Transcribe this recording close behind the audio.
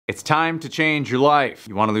It's time to change your life.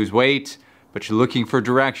 You want to lose weight, but you're looking for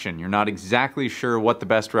direction. You're not exactly sure what the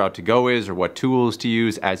best route to go is or what tools to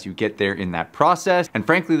use as you get there in that process. And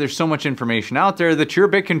frankly, there's so much information out there that you're a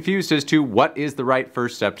bit confused as to what is the right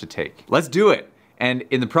first step to take. Let's do it. And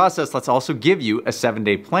in the process, let's also give you a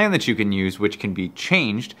 7-day plan that you can use, which can be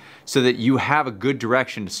changed so that you have a good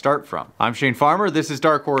direction to start from. I'm Shane Farmer. This is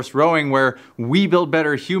Dark Horse Rowing, where we build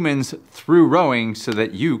better humans through rowing so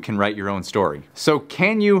that you can write your own story. So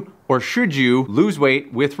can you or should you lose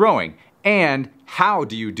weight with rowing? And how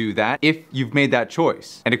do you do that if you've made that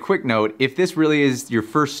choice? And a quick note, if this really is your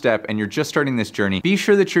first step and you're just starting this journey, be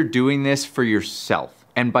sure that you're doing this for yourself.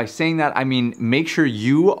 And by saying that, I mean, make sure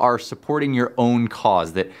you are supporting your own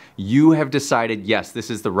cause, that you have decided, yes, this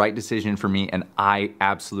is the right decision for me and I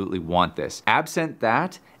absolutely want this. Absent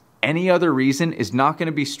that, any other reason is not going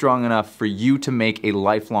to be strong enough for you to make a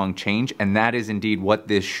lifelong change, and that is indeed what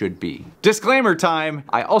this should be. Disclaimer time!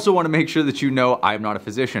 I also want to make sure that you know I am not a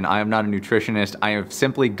physician, I am not a nutritionist, I have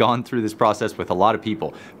simply gone through this process with a lot of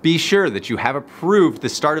people. Be sure that you have approved the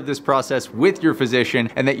start of this process with your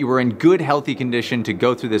physician and that you are in good, healthy condition to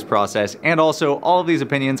go through this process, and also all of these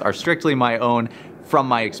opinions are strictly my own from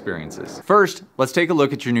my experiences. First, let's take a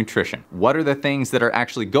look at your nutrition. What are the things that are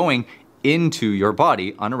actually going into your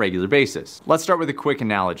body on a regular basis? Let's start with a quick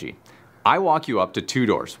analogy. I walk you up to two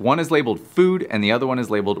doors. One is labeled food and the other one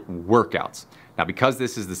is labeled workouts. Now, because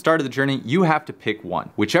this is the start of the journey, you have to pick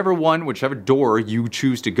one. Whichever door you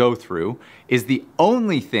choose to go through is the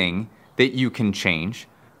only thing that you can change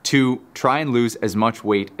to try and lose as much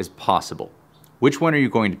weight as possible. Which one are you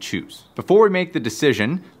going to choose? Before we make the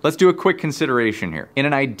decision, let's do a quick consideration here. In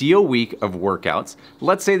an ideal week of workouts,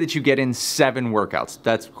 let's say that you get in 7 workouts.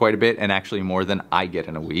 That's quite a bit and actually more than I get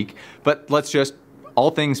in a week. But let's just, all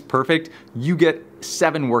things perfect, you get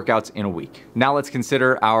 7 workouts in a week. Now let's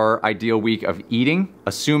consider our ideal week of eating,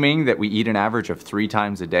 assuming that we eat an average of 3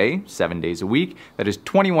 times a day, 7 days a week. That is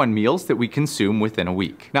 21 meals that we consume within a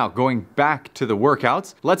week. Now, going back to the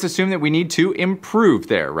workouts, let's assume that we need to improve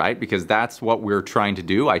there, right? Because that's what we're trying to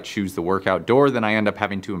do. I choose the workout door, then I end up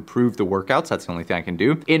having to improve the workouts. That's the only thing I can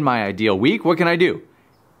do. In my ideal week, what can I do?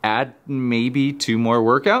 Add maybe 2 more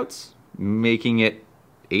workouts, making it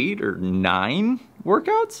 8 or 9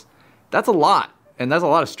 workouts? That's a lot. And that's a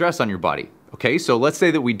lot of stress on your body. Okay, so let's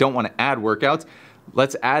say that we don't want to add workouts.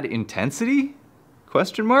 Let's add intensity?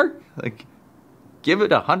 Question mark? Like, give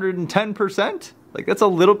it 110%? Like,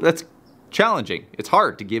 that's challenging. It's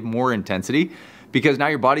hard to give more intensity because now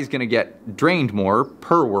your body's gonna get drained more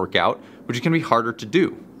per workout, which is gonna be harder to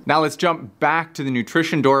do. Now let's jump back to the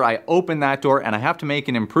nutrition door. I open that door and I have to make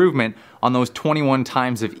an improvement on those 21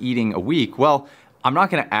 times of eating a week. Well, I'm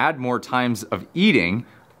not gonna add more times of eating.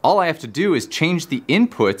 All I have to do is change the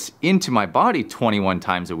inputs into my body 21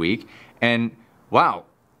 times a week, and wow,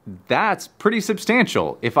 that's pretty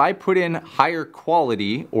substantial. If I put in higher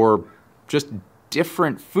quality or just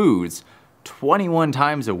different foods 21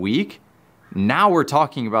 times a week, now we're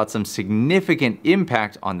talking about some significant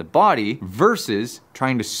impact on the body versus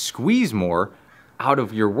trying to squeeze more out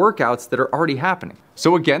of your workouts that are already happening.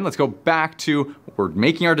 So again, let's go back to, we're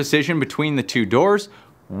making our decision between the 2 doors.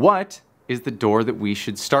 What is the door that we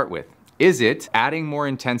should start with? Is it adding more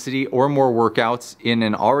intensity or more workouts in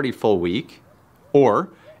an already full week?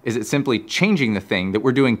 Or is it simply changing the thing that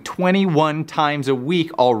we're doing 21 times a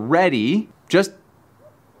week already? Just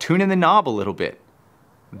tune in the knob a little bit.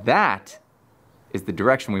 That is the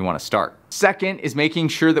direction we want to start. Second is making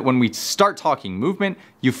sure that when we start talking movement,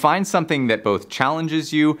 you find something that both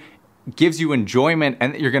challenges you, gives you enjoyment,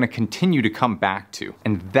 and that you're going to continue to come back to.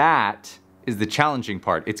 And that is the challenging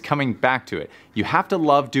part. It's coming back to it. You have to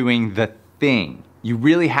love doing the thing. You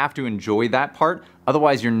really have to enjoy that part.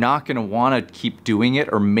 Otherwise, you're not gonna wanna keep doing it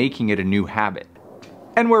or making it a new habit.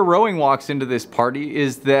 And where rowing walks into this party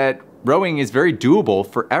is that rowing is very doable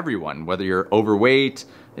for everyone, whether you're overweight,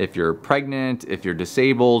 if you're pregnant, if you're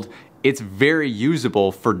disabled. It's very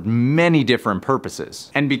usable for many different purposes.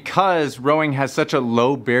 And because rowing has such a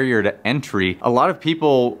low barrier to entry, a lot of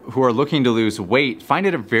people who are looking to lose weight find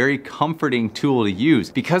it a very comforting tool to use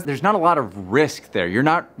because there's not a lot of risk there. You're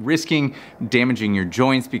not risking damaging your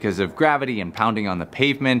joints because of gravity and pounding on the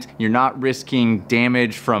pavement. You're not risking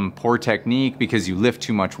damage from poor technique because you lift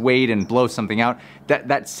too much weight and blow something out.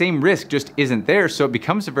 That same risk just isn't there, so it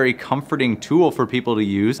becomes a very comforting tool for people to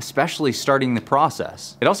use, especially starting the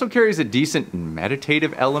process. It also carries a decent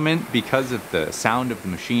meditative element because of the sound of the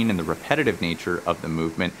machine and the repetitive nature of the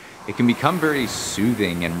movement. It can become very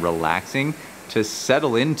soothing and relaxing to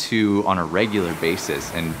settle into on a regular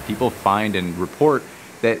basis, and people find and report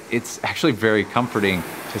that it's actually very comforting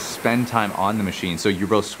to spend time on the machine. So you're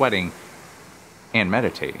both sweating and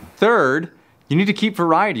meditating. Third, you need to keep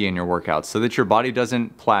variety in your workouts so that your body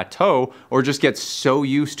doesn't plateau or just get so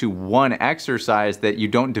used to one exercise that you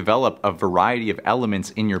don't develop a variety of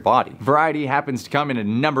elements in your body. Variety happens to come in a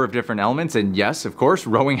number of different elements, and yes, of course,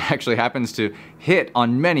 rowing actually happens to hit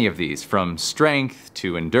on many of these, from strength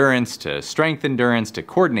to endurance to strength endurance to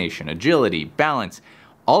coordination, agility, balance.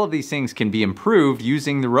 All of these things can be improved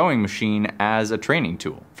using the rowing machine as a training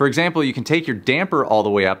tool. For example, you can take your damper all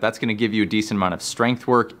the way up. That's gonna give you a decent amount of strength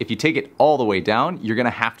work. If you take it all the way down, you're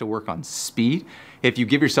gonna have to work on speed. If you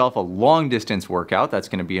give yourself a long distance workout, that's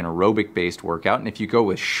gonna be an aerobic based workout. And if you go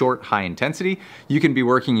with short, high intensity, you can be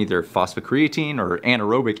working either phosphocreatine or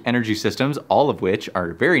anaerobic energy systems, all of which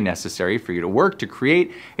are very necessary for you to work to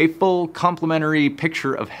create a full complementary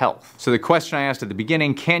picture of health. So the question I asked at the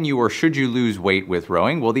beginning, can you or should you lose weight with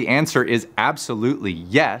rowing? Well, the answer is absolutely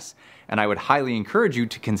yes. And I would highly encourage you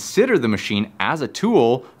to consider the machine as a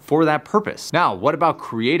tool for that purpose. Now, what about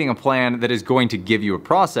creating a plan that is going to give you a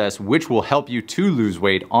process which will help you to lose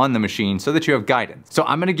weight on the machine so that you have guidance? So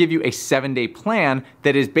I'm gonna give you a 7-day plan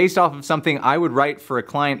that is based off of something I would write for a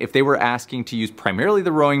client if they were asking to use primarily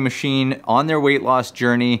the rowing machine on their weight loss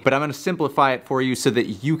journey, but I'm gonna simplify it for you so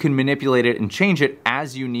that you can manipulate it and change it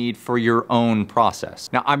as you need for your own process.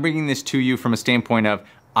 Now, I'm bringing this to you from a standpoint of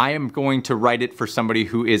I am going to write it for somebody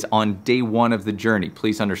who is on day 1 of the journey.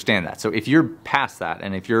 Please understand that. So if you're past that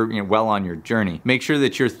and if you're well on your journey, make sure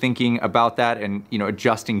that you're thinking about that and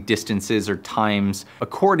adjusting distances or times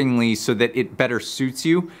accordingly so that it better suits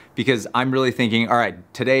you, because I'm really thinking, all right,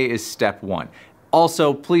 today is step 1.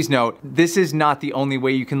 Also, please note, this is not the only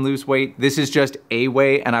way you can lose weight. This is just a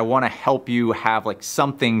way, and I wanna help you have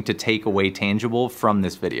something to take away tangible from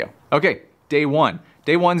this video. Okay, day 1.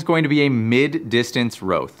 Day 1's going to be a mid-distance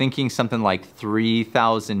row, thinking something like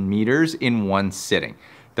 3,000 meters in one sitting.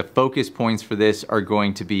 The focus points for this are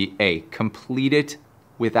going to be A, complete it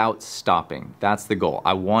without stopping. That's the goal.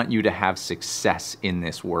 I want you to have success in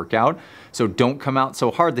this workout. So don't come out so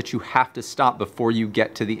hard that you have to stop before you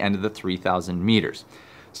get to the end of the 3,000 meters.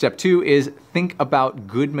 Step 2 is think about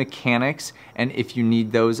good mechanics, and if you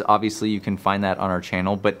need those, obviously you can find that on our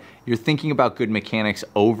channel, but you're thinking about good mechanics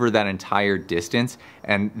over that entire distance,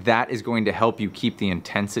 and that is going to help you keep the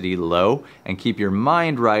intensity low and keep your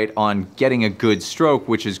mind right on getting a good stroke,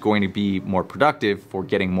 which is going to be more productive for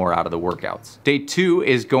getting more out of the workouts. Day 2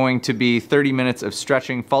 is going to be 30 minutes of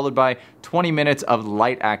stretching followed by 20 minutes of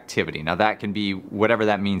light activity. Now that can be whatever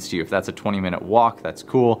that means to you. If that's a 20-minute walk, that's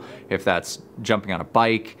cool. If that's jumping on a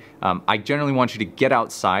bike, I generally want you to get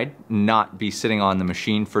outside, not be sitting on the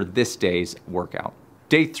machine for this day's workout.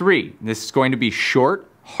 Day 3, this is going to be short,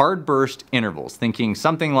 hard burst intervals, thinking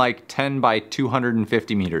something like 10 by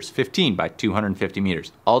 250 meters, 15 by 250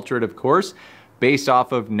 meters. Alter it, of course, based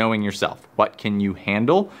off of knowing yourself. What can you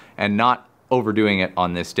handle and not overdoing it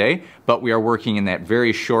on this day, but we are working in that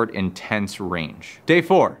very short, intense range. Day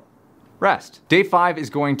 4. Rest. Day 5 is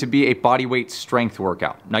going to be a bodyweight strength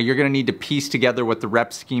workout. Now you're gonna need to piece together what the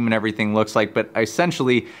rep scheme and everything looks like, but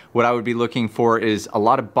essentially what I would be looking for is a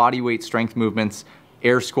lot of bodyweight strength movements,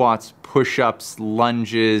 air squats, push-ups,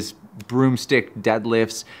 lunges, broomstick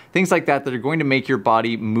deadlifts, things like that that are going to make your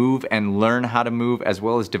body move and learn how to move, as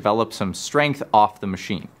well as develop some strength off the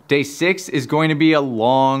machine. Day 6 is going to be a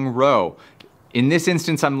long row. In this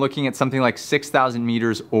instance, I'm looking at something like 6,000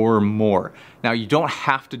 meters or more. Now, you don't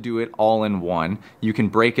have to do it all in one. You can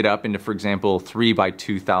break it up into, for example, 3 by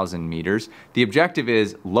 2,000 meters. The objective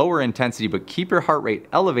is lower intensity, but keep your heart rate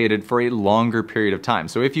elevated for a longer period of time.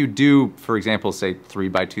 So if you do, for example, say 3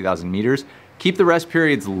 by 2,000 meters, keep the rest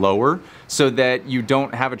periods lower so that you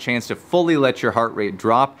don't have a chance to fully let your heart rate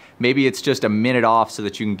drop. Maybe it's just a minute off so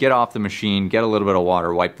that you can get off the machine, get a little bit of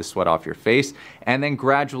water, wipe the sweat off your face, and then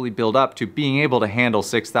gradually build up to being able to handle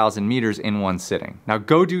 6,000 meters in one sitting. Now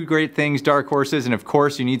go do great things, dark horses, and of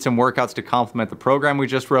course you need some workouts to complement the program we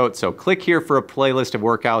just wrote, so click here for a playlist of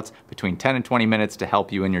workouts between 10 and 20 minutes to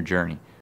help you in your journey.